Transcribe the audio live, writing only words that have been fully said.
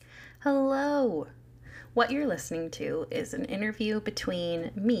Hello! What you're listening to is an interview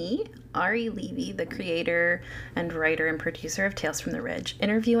between me, Ari Levy, the creator and writer and producer of Tales from the Ridge,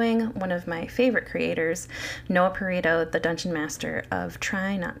 interviewing one of my favorite creators, Noah Perito, the Dungeon Master of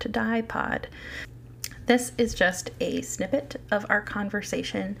Try Not to Die Pod. This is just a snippet of our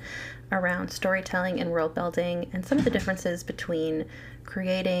conversation around storytelling and world building and some of the differences between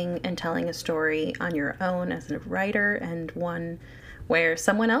creating and telling a story on your own as a writer and one where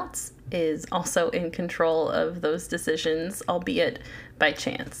someone else is also in control of those decisions, albeit by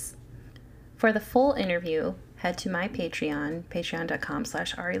chance. For the full interview, head to my Patreon,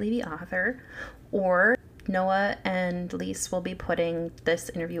 patreon.com/AriLevyAuthor, or Noah and Lise will be putting this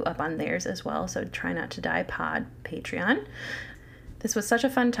interview up on theirs as well, so Try Not to Die Pod Patreon. This was such a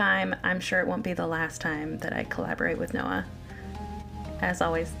fun time. I'm sure it won't be the last time that I collaborate with Noah. As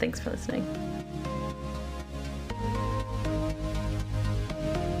always, thanks for listening.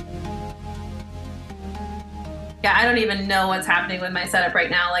 Yeah, I don't even know what's happening with my setup right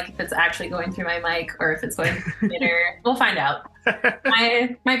now, like if it's actually going through my mic or if it's going through the computer. We'll find out.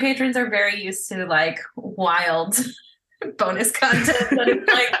 My patrons are very used to like wild bonus content that is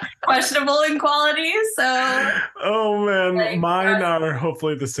like questionable in quality. So oh man, mine are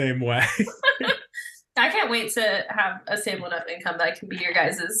hopefully the same way. I can't wait to have a stable enough income that I can be your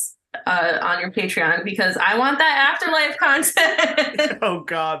guys's on your Patreon because I want that afterlife content. Oh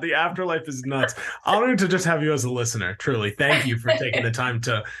God, the afterlife is nuts. Honored to just have you as a listener. Truly, thank you for taking the time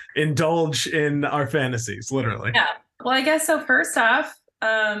to indulge in our fantasies. Literally. Yeah. Well, I guess so. First off,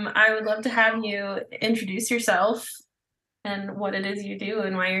 I would love to have you introduce yourself and what it is you do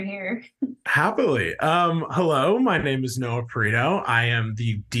and why you're here. Happily. Hello, my name is Noah Perito. I am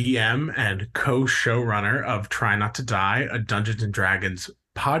the DM and co-showrunner of Try Not to Die, a Dungeons and Dragons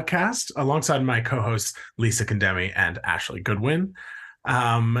podcast, alongside my co-hosts Lisa Condemi and Ashley Goodwin.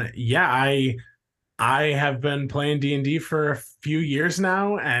 I have been playing D&D for a few years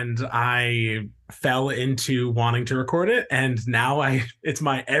now, and I fell into wanting to record it, and now it's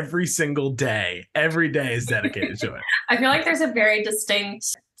my every single day. Every day is dedicated to it. I feel like there's a very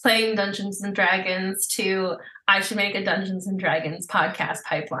distinct playing Dungeons and Dragons to I should make a Dungeons and Dragons podcast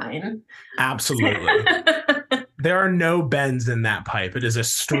pipeline. Absolutely. There are no bends in that pipe. It is a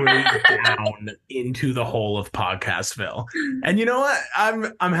straight down into the whole of Podcastville. And you know what?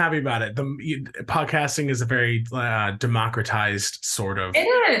 I'm happy about it. Podcasting is a very democratized sort of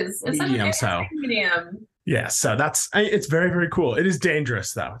it's medium. Such a medium. Yeah, so it's very, very cool. It is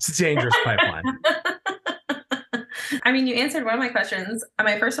dangerous though. It's a dangerous pipeline. I mean, you answered one of my questions.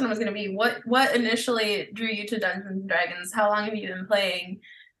 My first one was going to be what initially drew you to Dungeons and Dragons? How long have you been playing?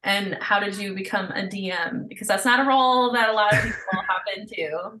 And how did you become a DM? Because that's not a role that a lot of people hop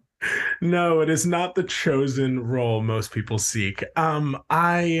into. No, it is not the chosen role most people seek.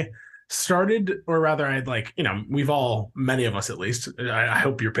 I started, or rather I'd many of us at least, I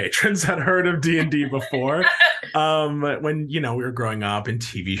hope your patrons had heard of D&D before. When, we were growing up in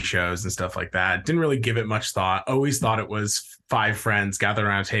TV shows and stuff like that, didn't really give it much thought. Always thought it was 5 friends gathered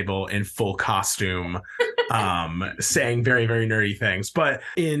around a table in full costume, saying very, very nerdy things. But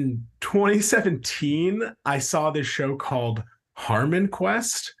in 2017, I saw this show called Harmon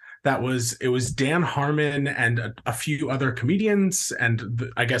Quest. It was Dan Harmon and a few other comedians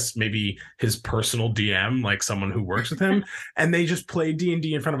and I guess maybe his personal DM, like someone who works with him. And they just played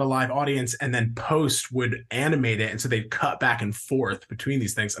D&D in front of a live audience and then post would animate it. And so they'd cut back and forth between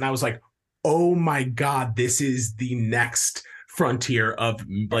these things. And I was like, oh my God, this is the next frontier of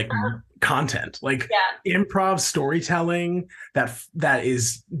like content, like improv storytelling that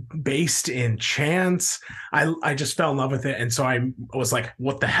is based in chance. I just fell in love with it, and so I was like,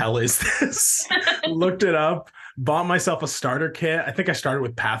 what the hell is this? Looked it up, bought myself a starter kit. I think I started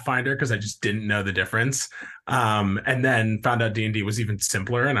with Pathfinder because I just didn't know the difference, and then found out D&D was even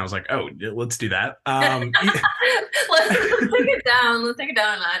simpler, and I was like, oh, let's do that. Let's take it down. Let's take it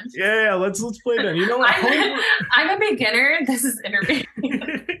down a notch. Yeah, let's play it. You know what? I'm a beginner. This is intermediate.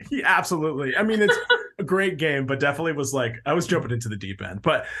 Yeah, absolutely. I mean, it's a great game, but definitely was like, I was jumping into the deep end.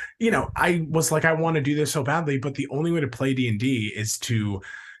 But, I was like, I want to do this so badly, but the only way to play D&D is to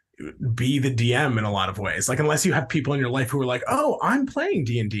be the DM in a lot of ways. Like, unless you have people in your life who are like, oh, I'm playing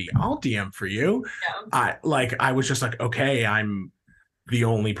D&D, I'll DM for you. Yeah. I was just like, okay, I'm the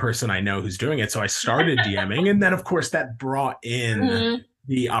only person I know who's doing it. So I started DMing, and then of course that brought in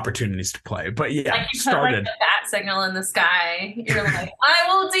the opportunities to play. But yeah, like you started put, like, the bat signal in the sky. You're like, I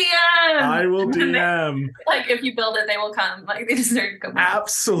will DM. I will DM. Like if you build it, they will come. Like they just start to come.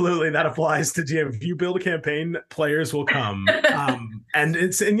 Absolutely, that applies to DM. If you build a campaign, players will come. And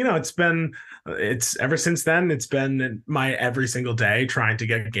it's been it's ever since then, it's been my every single day trying to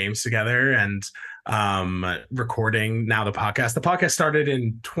get games together and recording now the podcast. The podcast started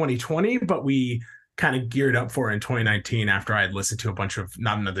in 2020, but we kind of geared up for it in 2019 after I had listened to a bunch of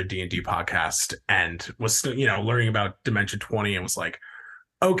Not Another D&D podcast and was still, learning about Dimension 20 and was like,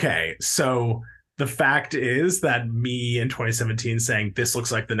 okay, so the fact is that me in 2017 saying this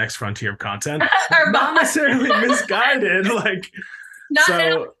looks like the next frontier of content, not necessarily misguided. Like, not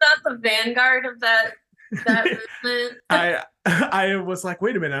the vanguard of that movement. I was like,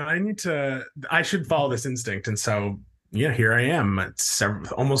 wait a minute, I should follow this instinct. And so, yeah, here I am. It's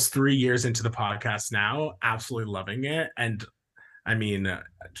almost 3 years into the podcast now, absolutely loving it. And I mean,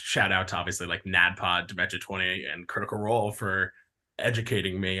 shout out to obviously like NADPOD, Dimension 20, and Critical Role for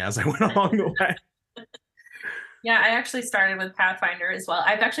educating me as I went along the way. Yeah, I actually started with Pathfinder as well.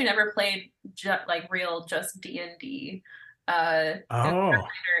 I've actually never played real just D&D. Pathfinder,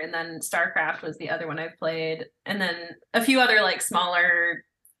 and then StarCraft was the other one I've played, and then a few other like smaller,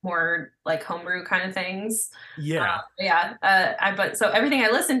 more like homebrew kind of things. But so everything I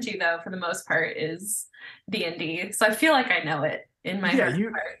listen to though for the most part is D&D, so I feel like I know it in my heart.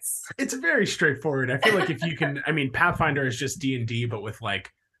 It's very straightforward. I feel like if you can, I mean, Pathfinder is just D&D but with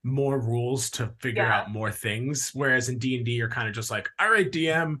like more rules to figure out more things, whereas in D&D you're kind of just like, all right,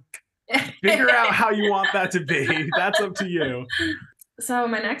 DM, figure out how you want that to be. That's up to you. So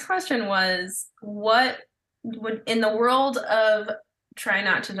my next question was, what would, in the world of Try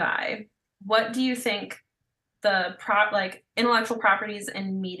Not to Die, what do you think the intellectual properties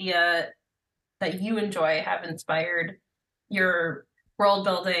and media that you enjoy have inspired your world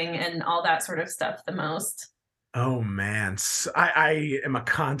building and all that sort of stuff the most? Oh man, I am a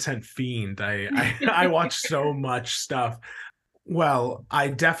content fiend. I watch so much stuff. Well, I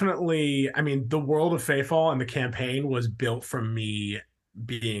mean, the world of Faithfall and the campaign was built from me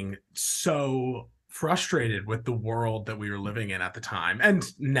being so frustrated with the world that we were living in at the time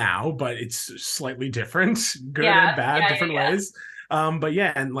and now, but it's slightly different, good and bad, different ways. But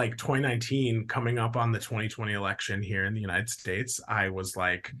yeah, and like 2019 coming up on the 2020 election here in the United States, I was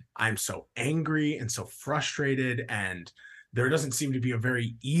like, I'm so angry and so frustrated, and there doesn't seem to be a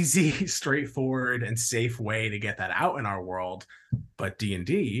very easy, straightforward, and safe way to get that out in our world, but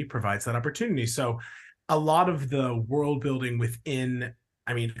D&D provides that opportunity. So a lot of the world building within,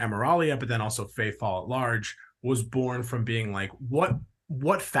 I mean, Emeraulia, but then also Faithfall at large, was born from being like,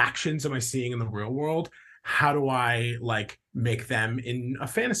 what factions am I seeing in the real world? How do I like make them in a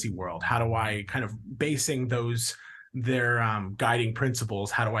fantasy world? How do I kind of basing their guiding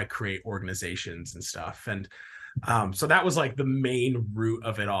principles? How do I create organizations and stuff? And so that was like the main root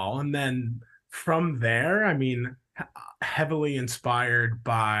of it all. And then from there, I mean, heavily inspired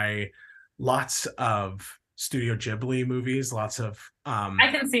by lots of Studio Ghibli movies, lots of I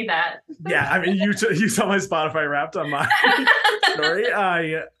can see that. Yeah, I mean, you saw my Spotify Wrapped on my story.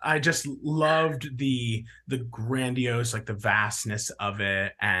 I just loved the grandiose, like the vastness of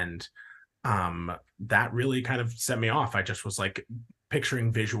it, and that really kind of set me off. I just was like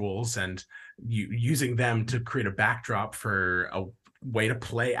picturing visuals and using them to create a backdrop for a way to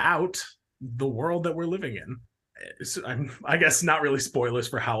play out the world that we're living in. I guess not really spoilers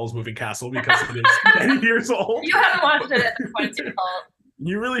for Howl's Moving Castle because it is many years old. You haven't watched it at this point,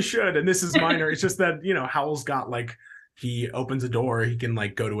 you really should. And this is minor. It's just that, Howl's got like, he opens a door, he can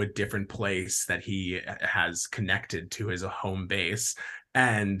like go to a different place that he has connected to his home base.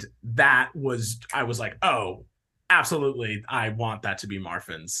 And I was like, oh, absolutely, I want that to be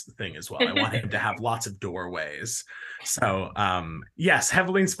Marfin's thing as well. I want him to have lots of doorways. So yes,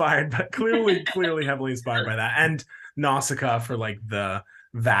 heavily inspired, but clearly heavily inspired by that. And Nausicaa for like the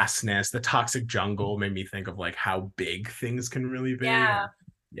vastness. The Toxic Jungle made me think of like how big things can really be.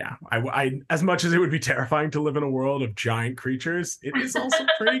 Yeah, I as much as it would be terrifying to live in a world of giant creatures, it is also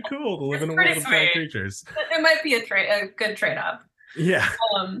pretty cool to live in a world of giant creatures. It might be a good trade-off. Yeah.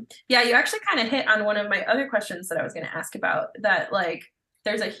 You actually kind of hit on one of my other questions that I was going to ask about, that like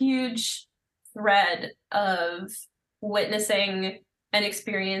there's a huge thread of witnessing and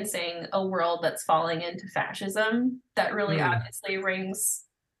experiencing a world that's falling into fascism that really obviously rings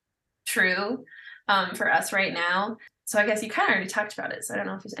true for us right now. So I guess you kind of already talked about it. So I don't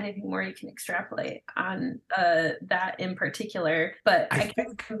know if there's anything more you can extrapolate on that in particular. But I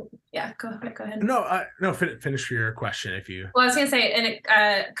think, yeah, go ahead. No, finish your question if you. Well, I was gonna say, and it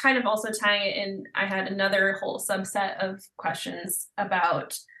kind of also tying it in. I had another whole subset of questions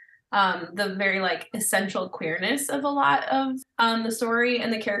about the very like essential queerness of a lot of the story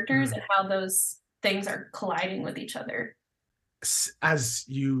and the characters and how those things are colliding with each other. As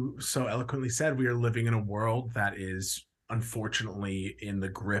you so eloquently said, we are living in a world that is unfortunately in the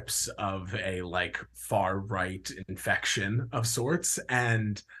grips of a like far right infection of sorts.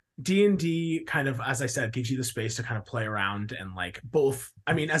 And D&D kind of, as I said, gives you the space to kind of play around and like both,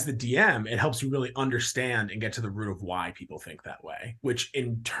 I mean, as the DM, it helps you really understand and get to the root of why people think that way, which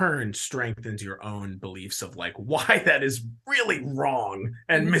in turn strengthens your own beliefs of like why that is really wrong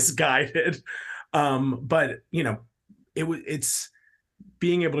and misguided. But you know, it's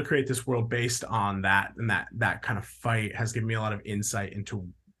being able to create this world based on that, and that kind of fight has given me a lot of insight into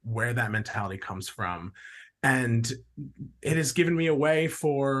where that mentality comes from. And it has given me a way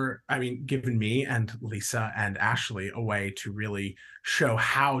for, I mean, given me and Lisa and Ashley a way to really show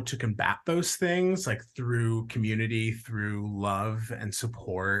how to combat those things, like through community, through love and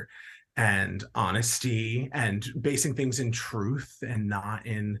support and honesty, and basing things in truth and not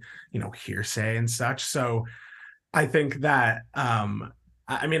in, you know, hearsay and such. So I think that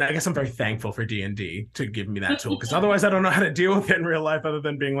I mean, I guess I'm very thankful for D&D to give me that tool, because otherwise I don't know how to deal with it in real life other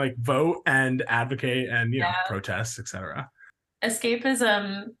than being like vote and advocate and, you know, protest, etc.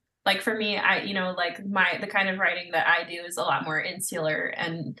 Escapism, like for me, I, you know, like the kind of writing that I do is a lot more insular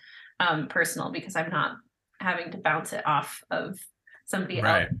and personal, because I'm not having to bounce it off of somebody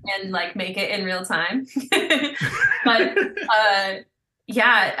else and like make it in real time. But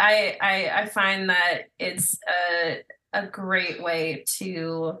yeah, I find that it's a great way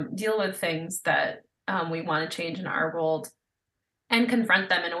to deal with things that we want to change in our world and confront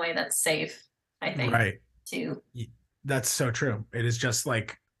them in a way that's safe, I think. Too. That's so true. It is just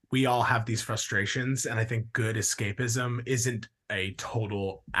like we all have these frustrations, and I think good escapism isn't a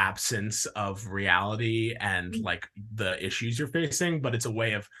total absence of reality and like the issues you're facing, but it's a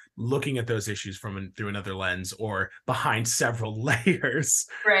way of looking at those issues through another lens or behind several layers,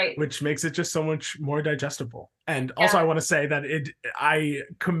 which makes it just so much more digestible. And also I want to say that I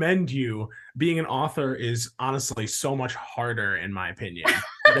commend you. Being an author is honestly so much harder in my opinion,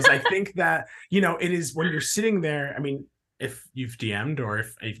 because I think that, you know, it is when you're sitting there, I mean, if you've DM'd or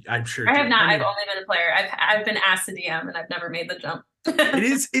if I'm sure I have not. I've only been a player. I've been asked to DM and I've never made the jump.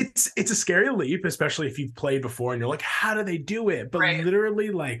 It's a scary leap, especially if you've played before and you're like, how do they do it? But literally,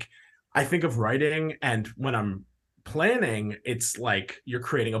 like, I think of writing, and when I'm planning, it's like you're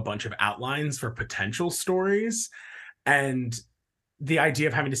creating a bunch of outlines for potential stories, and the idea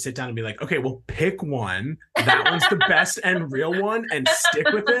of having to sit down and be like, okay, well, pick one. That one's the best and real one, and stick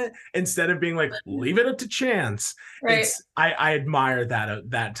with it, instead of being like, leave it up to chance. I admire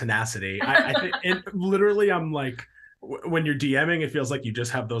that tenacity. I think literally, I'm like, when you're DMing, it feels like you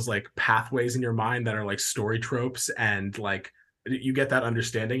just have those like pathways in your mind that are like story tropes, and like you get that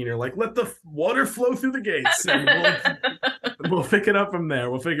understanding, and you're like, let the water flow through the gates, and we'll pick it up from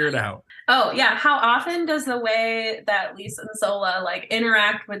there. We'll figure it out. Oh yeah. How often does the way that Lisa and Zola like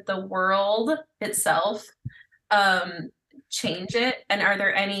interact with the world itself change it? And are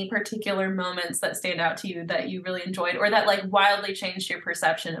there any particular moments that stand out to you that you really enjoyed, or that like wildly changed your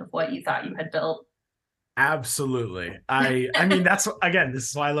perception of what you thought you had built? Absolutely. I mean, that's, again, this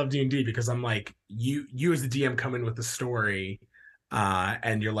is why I love D&D, because I'm like, you as the DM come in with the story,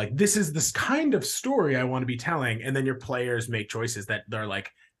 and you're like, this is this kind of story I want to be telling, and then your players make choices that they're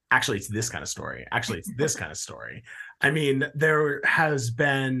like, actually it's this kind of story, actually it's this kind of story. I mean, there has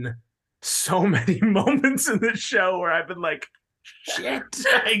been so many moments in this show where I've been like, shit,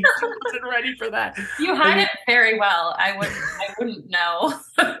 I wasn't ready for that. You hide it very well. I wouldn't know.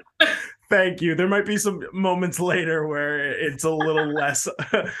 Thank you. There might be some moments later where it's a little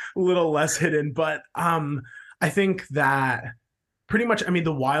less hidden, but I think that pretty much, I mean,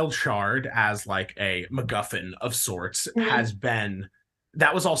 the Wild Shard as like a MacGuffin of sorts has been,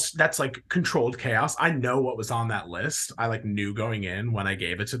 that's like controlled chaos. I know what was on that list. I like knew going in when I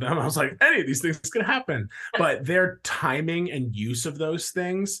gave it to them. I was like, any of these things could happen, but their timing and use of those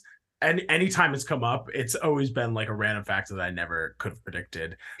things, and anytime it's come up, it's always been like a random factor that I never could have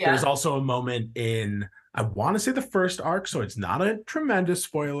predicted. There's also a moment in, I want to say the first arc, so it's not a tremendous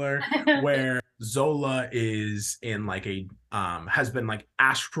spoiler, where Zola is in like a has been like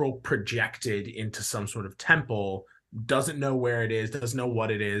astral projected into some sort of temple, doesn't know where it is, doesn't know what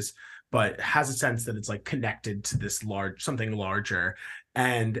it is, but has a sense that it's like connected to this something larger.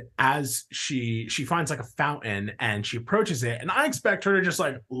 And as she finds like a fountain and she approaches it, and I expect her to just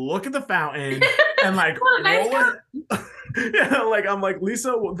like look at the fountain and like roll it. Yeah, like I'm like,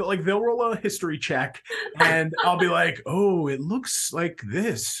 Lisa, like they'll roll a history check and I'll be like, oh, it looks like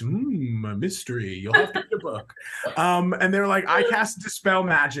this. A mystery. You'll have to read a book. And they're like, I cast Dispel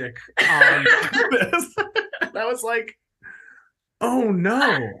Magic on this. That was like, oh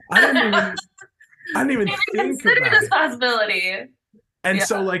no, I didn't even think consider about this possibility. And Yeah.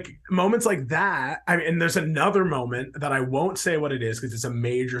 so like moments like that, I mean, and there's another moment that I won't say what it is because it's a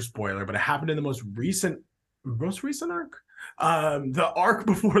major spoiler, but it happened in the most recent arc, the arc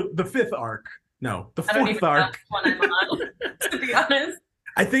before the fifth arc. No, the I don't even fourth know arc. which one I'm on, to be honest.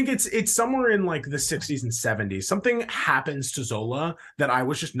 I think it's somewhere in like the 60s and 70s. Something happens to Zola that I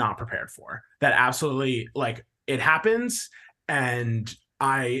was just not prepared for. That absolutely like it happens, and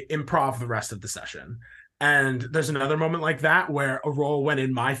I improv the rest of the session. And there's another moment like that where a roll went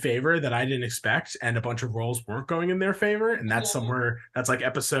in my favor that I didn't expect, and a bunch of rolls weren't going in their favor. And that's somewhere that's like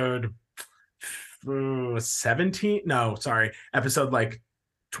episode 17. No, sorry, episode like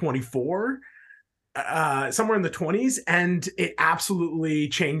 24, somewhere in the 20s, and it absolutely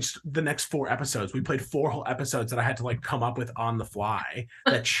changed the next 4 episodes. We played 4 whole episodes that I had to like come up with on the fly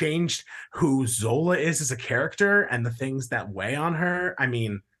that changed who Zola is as a character and the things that weigh on her. I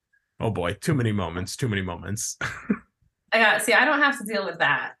mean, oh boy, too many moments. I don't have to deal with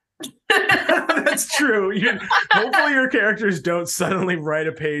that. That's true. Hopefully your characters don't suddenly write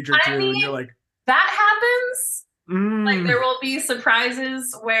a page or two and you're like, that happens. Like there will be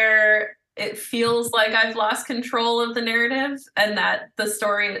surprises where it feels like I've lost control of the narrative and that the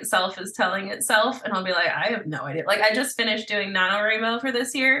story itself is telling itself, and I'll be like, I have no idea. Like I just finished doing NaNoWriMo for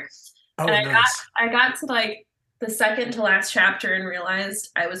this year, oh, and nice. I got to like the second to last chapter and realized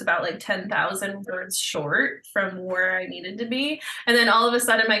I was about like 10,000 words short from where I needed to be. And then all of a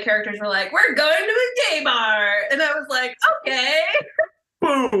sudden my characters were like, we're going to a gay bar. And I was like, okay.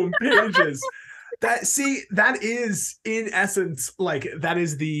 Boom, pages. That is in essence like that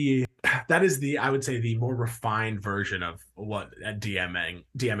is the I would say the more refined version of what DMing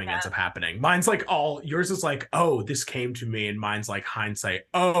ends up happening. Mine's like yours is like, oh, this came to me, and mine's like hindsight,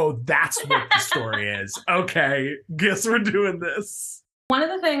 oh, that's what the story is. Okay, guess we're doing this. One of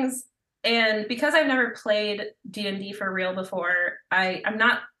the things, and because I've never played D&D for real before, I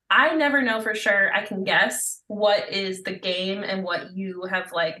never know for sure. I can guess what is the game and what you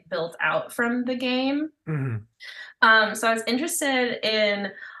have like built out from the game. Mm-hmm. So I was interested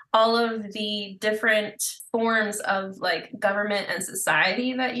in all of the different forms of like government and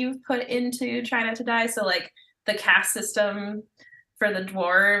society that you've put into Try Not to Die. So like the caste system for the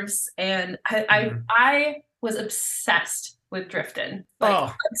dwarves, and I was obsessed with Drifton.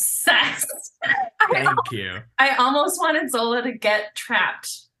 Like obsessed. Thank you. I almost wanted Zola to get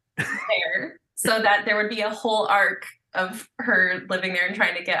trapped there so that there would be a whole arc of her living there and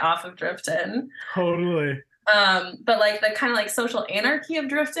trying to get off of Drifton. Totally. But like the kind of like social anarchy of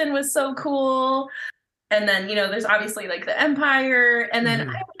Drifton was so cool. And then, there's obviously like the Empire. And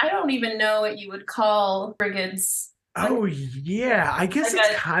then I don't even know what you would call Brigade's. Oh, yeah. I guess like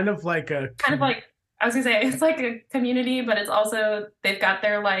it's kind of like I was gonna say, it's like a community, but it's also, they've got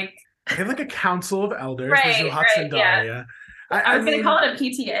their like. They have like a council of elders. Right, yeah. I was gonna call it a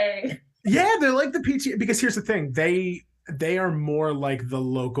PTA. Yeah, they're like the PTA, because here's the thing. They are more like the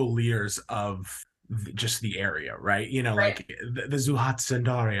local leaders of just the area, right? Like the Zuhat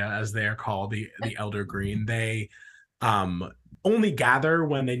Zandaria, as they are called, the Elder Green. They only gather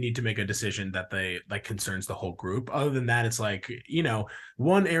when they need to make a decision that they like concerns the whole group. Other than that, it's like,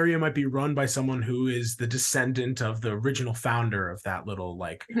 one area might be run by someone who is the descendant of the original founder of that little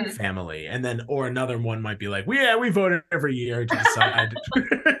like family, and then or another one might be like, we vote every year to decide.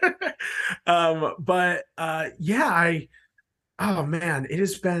 Oh man, it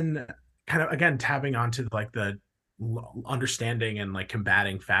has been kind of, again, tapping onto like the understanding and like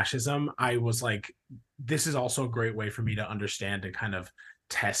combating fascism. I was like, this is also a great way for me to understand and kind of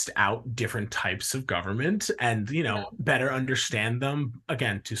test out different types of government and better understand them,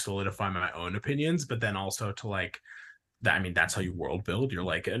 again, to solidify my own opinions, but then also to like that's how you world build. You're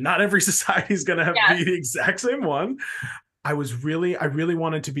like, not every society is gonna be the exact same one. I really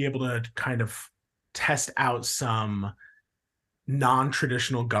wanted to be able to kind of test out some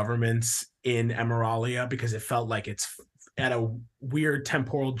non-traditional governments in Emeralia, because it felt like it's at a weird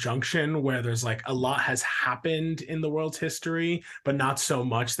temporal junction where there's like a lot has happened in the world's history, but not so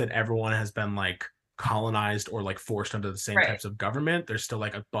much that everyone has been like colonized or like forced under the same types of government. There's still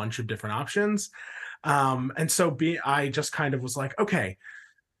like a bunch of different options. And so I just kind of was like, okay,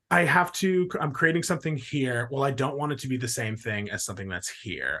 I'm creating something here. Well, I don't want it to be the same thing as something that's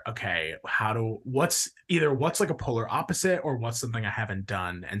here. Okay, what's like a polar opposite, or what's something I haven't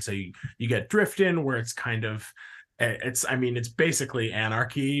done? And so you get Drifton, where it's kind of, it's basically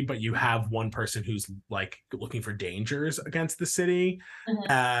anarchy, but you have one person who's like looking for dangers against the city.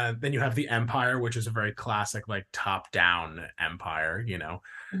 Then you have the Empire, which is a very classic like top-down empire,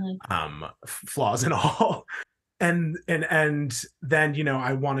 flaws and all. And then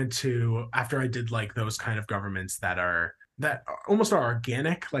I wanted to, after I did like those kind of governments that are that almost are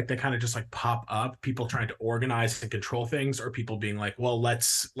organic, like they kind of just like pop up, people trying to organize and control things, or people being like, well,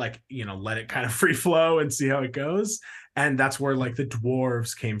 let's like, you know, let it kind of free flow and see how it goes. And that's where like the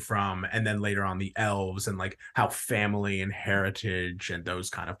dwarves came from, and then later on the elves, and like how family and heritage and those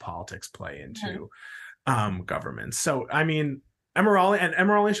kind of politics play into governments. So I mean, Emerald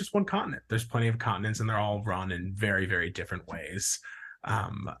is just one continent. There's plenty of continents, and they're all run in very, very different ways.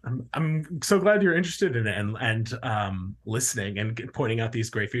 I'm so glad you're interested in it and listening and pointing out these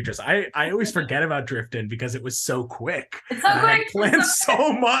great features. I always forget about Driftin because it was so quick. It's so quick. I had planned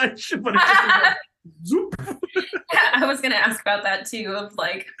so much, but it just like, zoop. Yeah, I was gonna ask about that too, of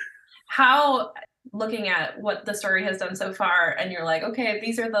like how, looking at what the story has done so far, and you're like, okay,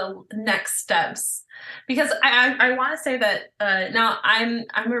 these are the next steps. Because I want to say that now I'm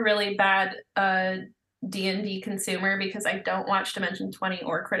a really bad D&D consumer because I don't watch Dimension 20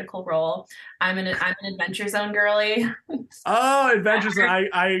 or Critical Role. I'm an Adventure Zone girly. Oh, Adventure Zone!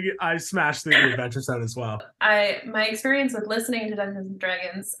 I smashed through the Adventure Zone as well. My experience with listening to Dungeons and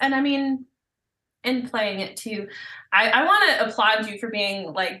Dragons, and I mean, in playing it too, I want to applaud you for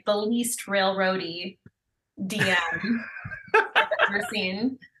being like the least railroady DM I've ever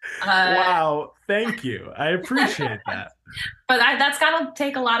seen. Wow, thank you. I appreciate that. But that's got to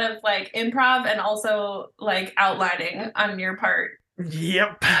take a lot of like improv and also like outlining on your part.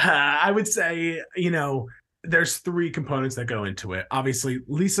 Yep. I would say, you know, there's three components that go into it. Obviously,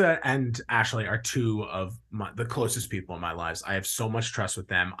 Lisa and Ashley are two of the closest people in my lives. I have so much trust with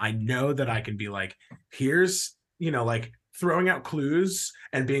them. I know that I can be like, here's, you know, like throwing out clues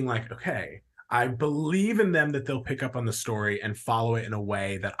and being like, okay, I believe in them that they'll pick up on the story and follow it in a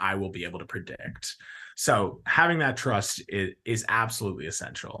way that I will be able to predict. So having that trust is absolutely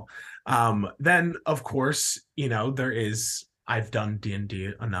essential. Then, of course, you know, I've done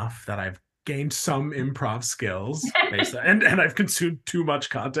D&D enough that I've gained some improv skills and I've consumed too much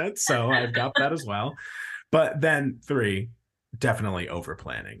content. So I've got that as well. But then three, definitely over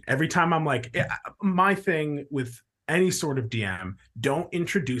planning. Every time I'm like, my thing with any sort of DM, don't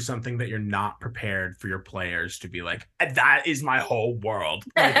introduce something that you're not prepared for your players to be like, that is my whole world.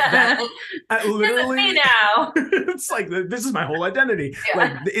 Like that, literally this is me now. It's like, this is my whole identity. Yeah.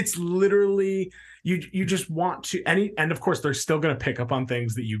 Like it's literally, you just want to, and of course they're still going to pick up on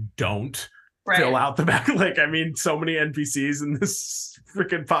things that you don't fill out the back. Like, I mean, so many NPCs in this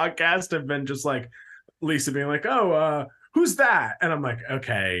freaking podcast have been just like Lisa being like, oh, who's that? And I'm like,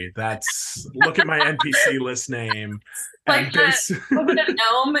 okay, look at my NPC list name. Like the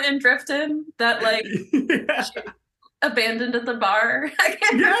gnome in Driftin that like abandoned at the bar.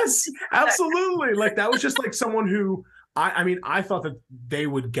 Yes, absolutely. Like that was just like someone who I mean, I thought that they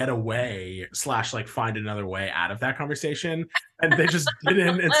would get away / like find another way out of that conversation, and they just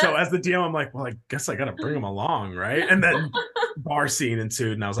didn't. And so as the DM, I'm like, well, I guess I got to bring them along, right? And then bar scene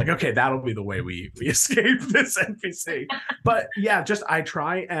ensued, and I was like, okay, that'll be the way we escape this NPC. But yeah, just I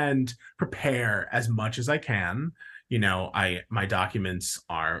try and prepare as much as I can. You know, my documents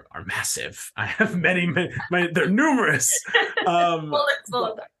are massive. I have many they're numerous.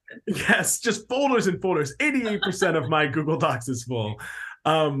 Yes, just folders and folders. 88% of my Google Docs is full.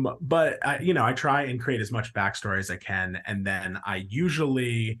 But you know, I try and create as much backstory as I can, and then I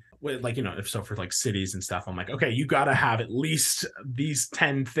usually, like, you know, if so for like cities and stuff, I'm like, okay, you got to have at least these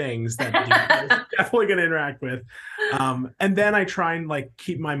 10 things that you're definitely going to interact with, and then I try and like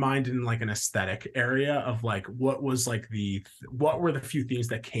keep my mind in like an aesthetic area of like what were the few things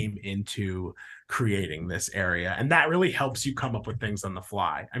that came into creating this area, and that really helps you come up with things on the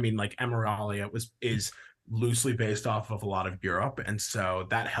fly. I mean, like Emerald is loosely based off of a lot of Europe, and so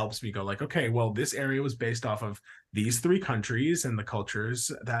that helps me go like, okay, well, this area was based off of these 3 countries and the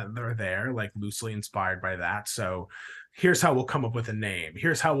cultures that are there, like loosely inspired by that. So here's how we'll come up with a name,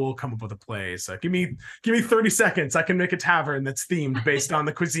 here's how we'll come up with a place. Give me 30 seconds, I can make a tavern that's themed based on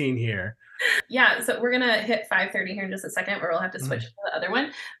the cuisine here. Yeah, so we're gonna hit 5:30 here in just a second, where we'll have to switch to the other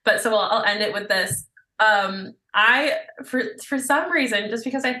one, but so I'll end it with this. I for some reason, just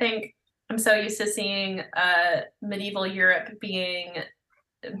because I think I'm so used to seeing medieval Europe being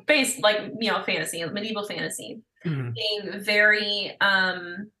based, like, you know, fantasy, medieval fantasy, being very,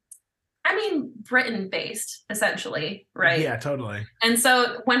 I mean, Britain based, essentially, right? Yeah, totally. And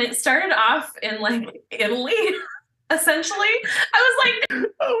so when it started off in like Italy, essentially, I was like,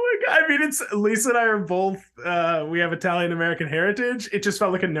 oh my God. I mean, it's Lisa and I are both, we have Italian American heritage. It just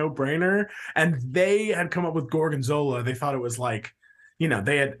felt like a no-brainer. And they had come up with Gorgonzola. They thought it was like, you know,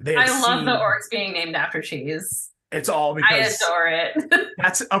 they had I love the orcs being named after cheese. It's all I because adore it.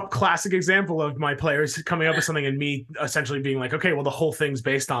 that's a classic example of my players coming up with something and me essentially being like, okay, well, the whole thing's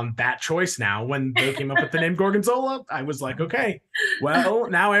based on that choice now. When they came up with the name Gorgonzola, I was like, okay, well,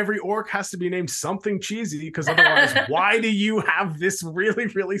 now every orc has to be named something cheesy because otherwise, why do you have this really,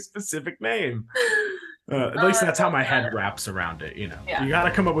 really specific name? At least that's how my head wraps around it. You got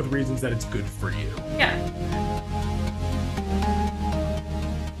to come up with reasons that it's good for you. Yeah.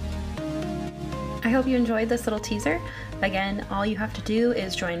 I hope you enjoyed this little teaser. Again, all you have to do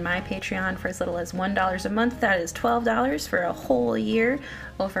is join my Patreon for as little as $1 a month. That is $12 for a whole year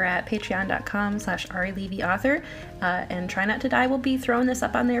over at patreon.com/AriLevyAuthor. And Try Not to Die will be throwing this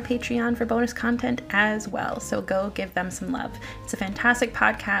up on their Patreon for bonus content as well. So go give them some love. It's a fantastic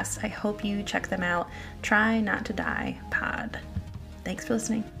podcast. I hope you check them out. Try Not to Die Pod. Thanks for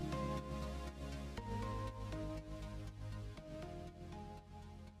listening.